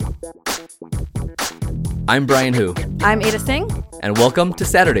I'm Brian Hu. I'm Ada Singh. And welcome to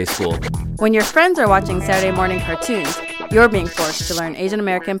Saturday School. When your friends are watching Saturday morning cartoons, you're being forced to learn Asian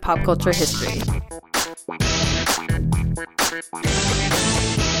American pop culture history.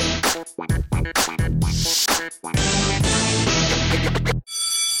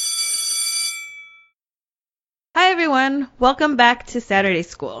 Hi everyone, welcome back to Saturday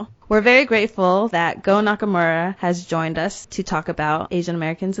School. We're very grateful that Go Nakamura has joined us to talk about Asian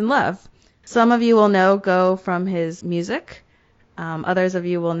Americans in love. Some of you will know Go from his music. Others of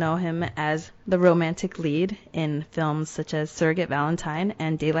you will know him as the romantic lead in films such as Surrogate Valentine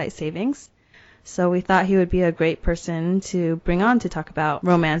and Daylight Savings. So we thought he would be a great person to bring on to talk about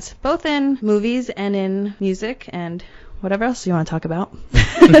romance, both in movies and in music and whatever else you want to talk about.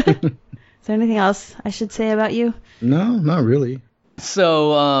 Is there anything else I should say about you? No, not really.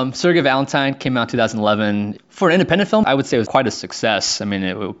 So, Surrogate Valentine came out in 2011. For an independent film, I would say it was quite a success. I mean,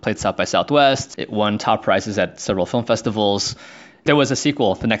 it played South by Southwest. It won top prizes at several film festivals. There was a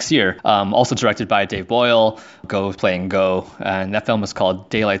sequel the next year, also directed by Dave Boyle, Go playing Go, and that film was called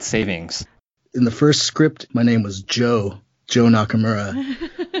Daylight Savings. In the first script, my name was Joe Nakamura,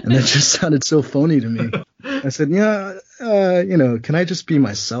 and that just sounded so phony to me. I said, can I just be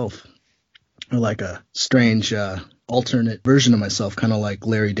myself? Or like a strange alternate version of myself, kind of like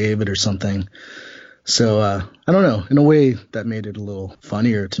Larry David or something. So I don't know. In a way, that made it a little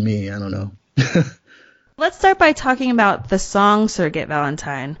funnier to me. I don't know. Let's start by talking about the song Surrogate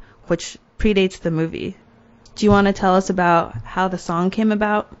Valentine, which predates the movie. Do you want to tell us about how the song came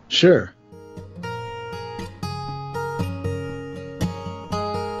about? Sure.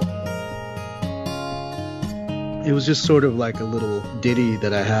 It was just sort of like a little ditty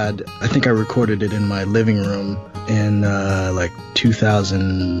that I had. I think I recorded it in my living room in like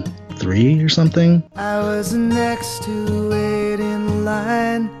 2003 or something. I was next to wait in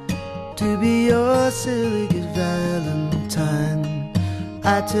line to be your silly good Valentine.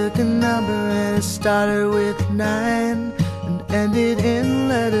 I took a number and it started with 9 and ended in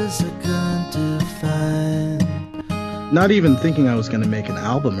letters I couldn't define. Not even thinking I was going to make an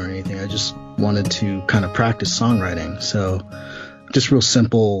album or anything. I just wanted to kind of practice songwriting. So just real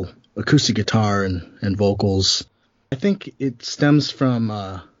simple acoustic guitar and vocals. I think it stems from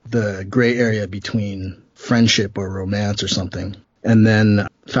the gray area between friendship or romance or something. And then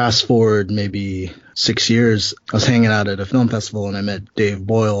fast forward maybe 6 years, I was hanging out at a film festival and I met Dave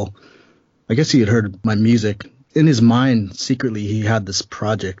Boyle. I guess he had heard my music. In his mind, secretly, he had this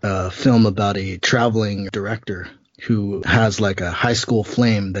project, a film about a traveling director who has like a high school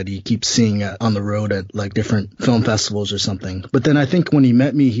flame that he keeps seeing on the road at like different film festivals or something. But then I think when he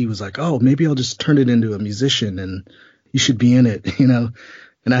met me, he was like, oh, maybe I'll just turn it into a musician and you should be in it, And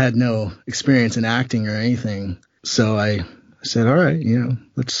I had no experience in acting or anything. So I said, all right,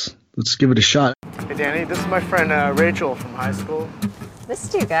 let's give it a shot. Hey, Danny, this is my friend Rachel from high school.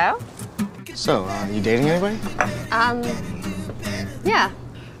 This is Go. So, you dating anybody? Yeah.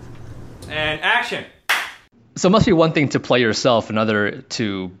 And action. So it must be one thing to play yourself, another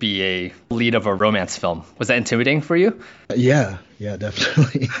to be a lead of a romance film. Was that intimidating for you? Yeah,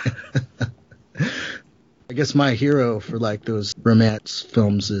 definitely. I guess my hero for like those romance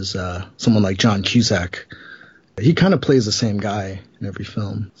films is someone like John Cusack. He kind of plays the same guy in every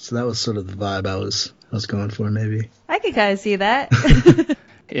film. So that was sort of the vibe I was going for, maybe. I could kind of see that.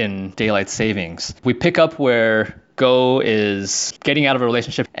 In Daylight Savings, we pick up where Go is getting out of a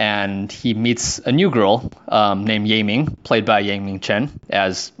relationship and he meets a new girl named Ye Ming, played by Yang Ming Chen,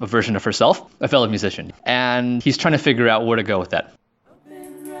 as a version of herself, a fellow musician. And he's trying to figure out where to go with that.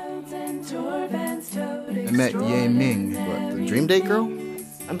 I met Ye Ming. What, the dream date girl?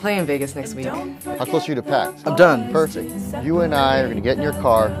 I'm playing Vegas next week. How close are you to PAX? I'm done. Perfect. You and I are going to get in your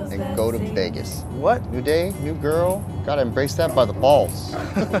car and go to Vegas. What? New day, new girl. Gotta embrace that by the balls.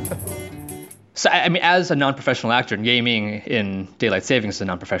 So, I mean, as a non-professional actor, and Ye Ming in Daylight Savings is a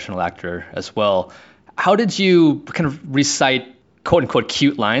non-professional actor as well, how did you kind of recite quote-unquote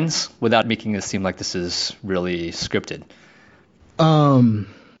cute lines without making it seem like this is really scripted?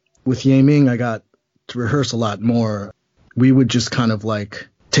 With Ye Ming, I got to rehearse a lot more. We would just kind of like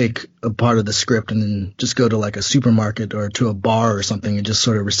take a part of the script and then just go to like a supermarket or to a bar or something and just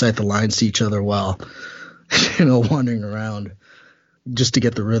sort of recite the lines to each other while, wandering around just to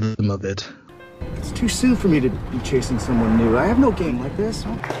get the rhythm of it. It's too soon for me to be chasing someone new. I have no game like this.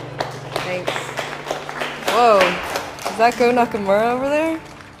 Thanks. Whoa. Is that Go Nakamura over there?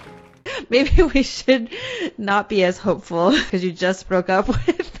 Maybe we should not be as hopeful because you just broke up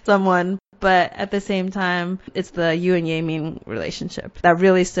with someone. But at the same time, it's the you and Ye Ming relationship that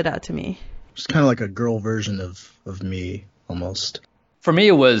really stood out to me. It's kind of like a girl version of me, almost. For me,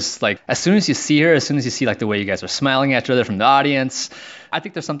 it was like, as soon as you see her, as soon as you see like the way you guys are smiling at each other from the audience, I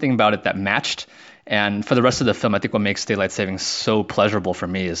think there's something about it that matched. And for the rest of the film, I think what makes Daylight Savings so pleasurable for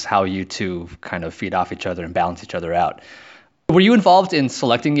me is how you two kind of feed off each other and balance each other out. Were you involved in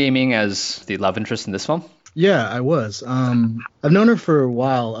selecting Gaming as the love interest in this film? Yeah, I was. I've known her for a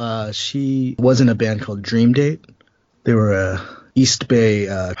while. She was in a band called Dream Date. They were a East Bay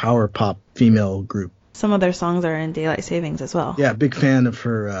power pop female group. Some of their songs are in Daylight Savings as well. Yeah, big fan of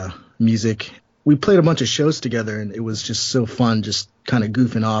her music. We played a bunch of shows together, and it was just so fun just kind of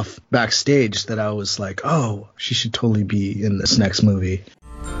goofing off backstage that I was like, oh, she should totally be in this next movie.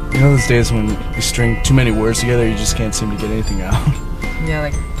 You know those days when you string too many words together, you just can't seem to get anything out? Yeah,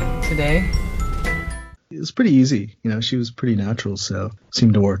 like today. It was pretty easy. You know, she was pretty natural, so it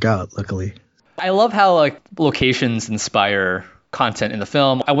seemed to work out, luckily. I love how like locations inspire content in the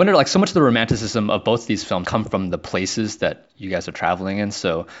film. I wonder, like, so much of the romanticism of both these films come from the places that you guys are traveling in.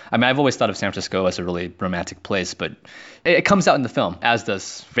 So, I mean, I've always thought of San Francisco as a really romantic place, but it comes out in the film, as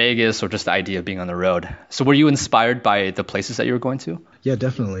does Vegas or just the idea of being on the road. So were you inspired by the places that you were going to? Yeah,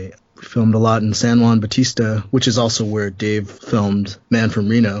 definitely. We filmed a lot in San Juan Bautista, which is also where Dave filmed Man from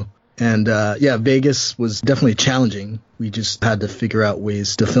Reno. And yeah, Vegas was definitely challenging. We just had to figure out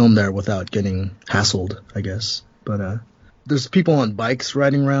ways to film there without getting hassled, I guess. But there's people on bikes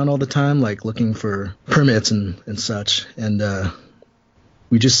riding around all the time, like looking for permits and such. And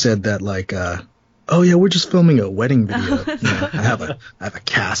we just said that, like, oh yeah, we're just filming a wedding video. You know, I have a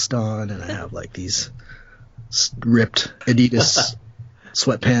cast on, and I have like these ripped Adidas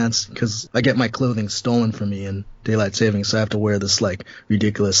sweatpants because I get my clothing stolen from me in Daylight Savings, so I have to wear this like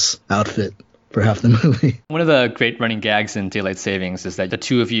ridiculous outfit for half the movie. One of the great running gags in Daylight Savings is that the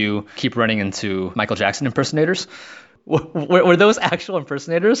two of you keep running into Michael Jackson impersonators. Were those actual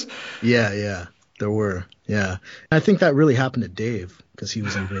impersonators? Yeah, there were. Yeah, I think that really happened to Dave because he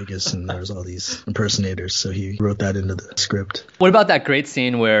was in Vegas and there was all these impersonators, so he wrote that into the script. What about that great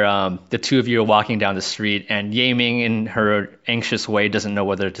scene where the two of you are walking down the street and Yaming, in her anxious way, doesn't know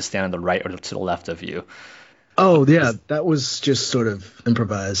whether to stand on the right or to the left of you? Oh, yeah, that was just sort of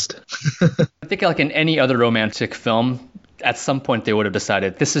improvised. I think like in any other romantic film, at some point they would have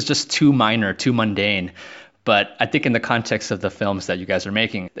decided this is just too minor, too mundane. But I think in the context of the films that you guys are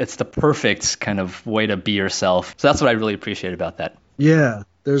making, it's the perfect kind of way to be yourself. So that's what I really appreciate about that. Yeah,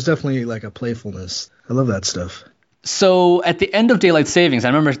 there's definitely like a playfulness. I love that stuff. So at the end of Daylight Savings, I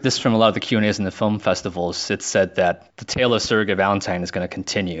remember this from a lot of the Q&As in the film festivals, it said that the tale of Surrogate Valentine is going to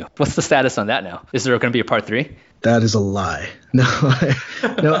continue. What's the status on that now? Is there going to be a part 3? That is a lie. No,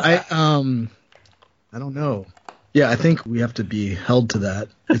 I don't know. Yeah, I think we have to be held to that.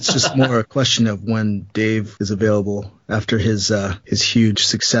 It's just more a question of when Dave is available after his huge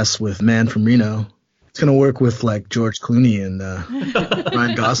success with Man from Reno. It's going to work with like George Clooney and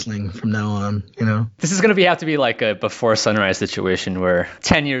Ryan Gosling from now on, you know? This is going to have to be like a Before Sunrise situation where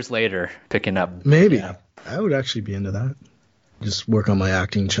 10 years later, picking up. Maybe. Yeah. I would actually be into that. Just work on my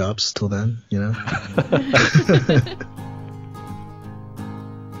acting chops till then, you know?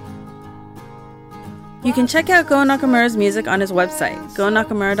 You can check out Go Nakamura's music on his website,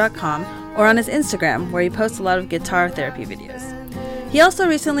 gonakamura.com, or on his Instagram, where he posts a lot of guitar therapy videos. He also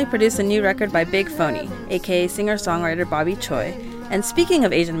recently produced a new record by Big Phony, aka singer-songwriter Bobby Choi. And speaking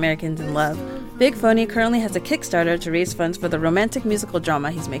of Asian Americans in love, Big Phony currently has a Kickstarter to raise funds for the romantic musical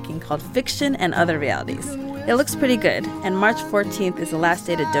drama he's making called Fiction and Other Realities. It looks pretty good, and March 14th is the last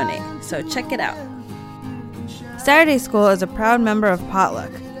day to donate, so check it out. Saturday School is a proud member of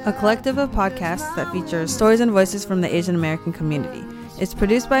Potluck, a collective of podcasts that features stories and voices from the Asian American community. It's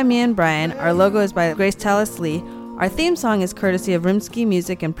produced by me and Brian. Our logo is by Grace Tallis Lee. Our theme song is courtesy of Rimsky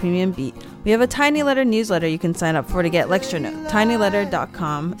Music and Premium Beat. We have a Tiny Letter newsletter you can sign up for to get lecture notes.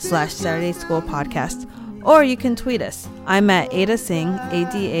 tinyletter.com/Saturday School Podcast. Or you can tweet us. I'm at Ada Singh,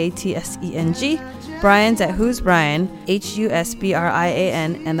 ADATSENG. Brian's at Who's Brian,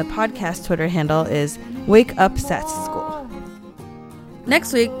 HUSBRIAN, and the podcast Twitter handle is Wake Up Sats School.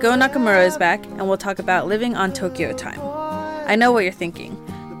 Next week, Go Nakamura is back, and we'll talk about living on Tokyo time. I know what you're thinking.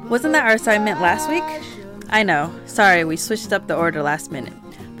 Wasn't that our assignment last week? I know. Sorry, we switched up the order last minute.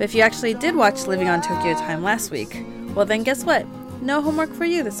 But if you actually did watch Living on Tokyo Time last week, well then guess what? No homework for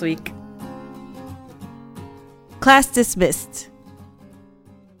you this week. Class dismissed.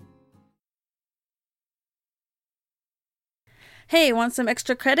 Hey, want some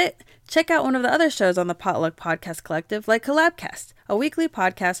extra credit? Check out one of the other shows on the Potluck Podcast Collective, like Collabcast, a weekly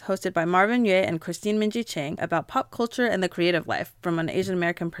podcast hosted by Marvin Yue and Christine Minji Chang about pop culture and the creative life from an Asian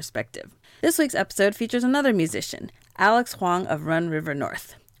American perspective. This week's episode features another musician, Alex Huang of Run River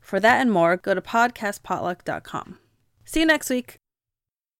North. For that and more, go to podcastpotluck.com. See you next week.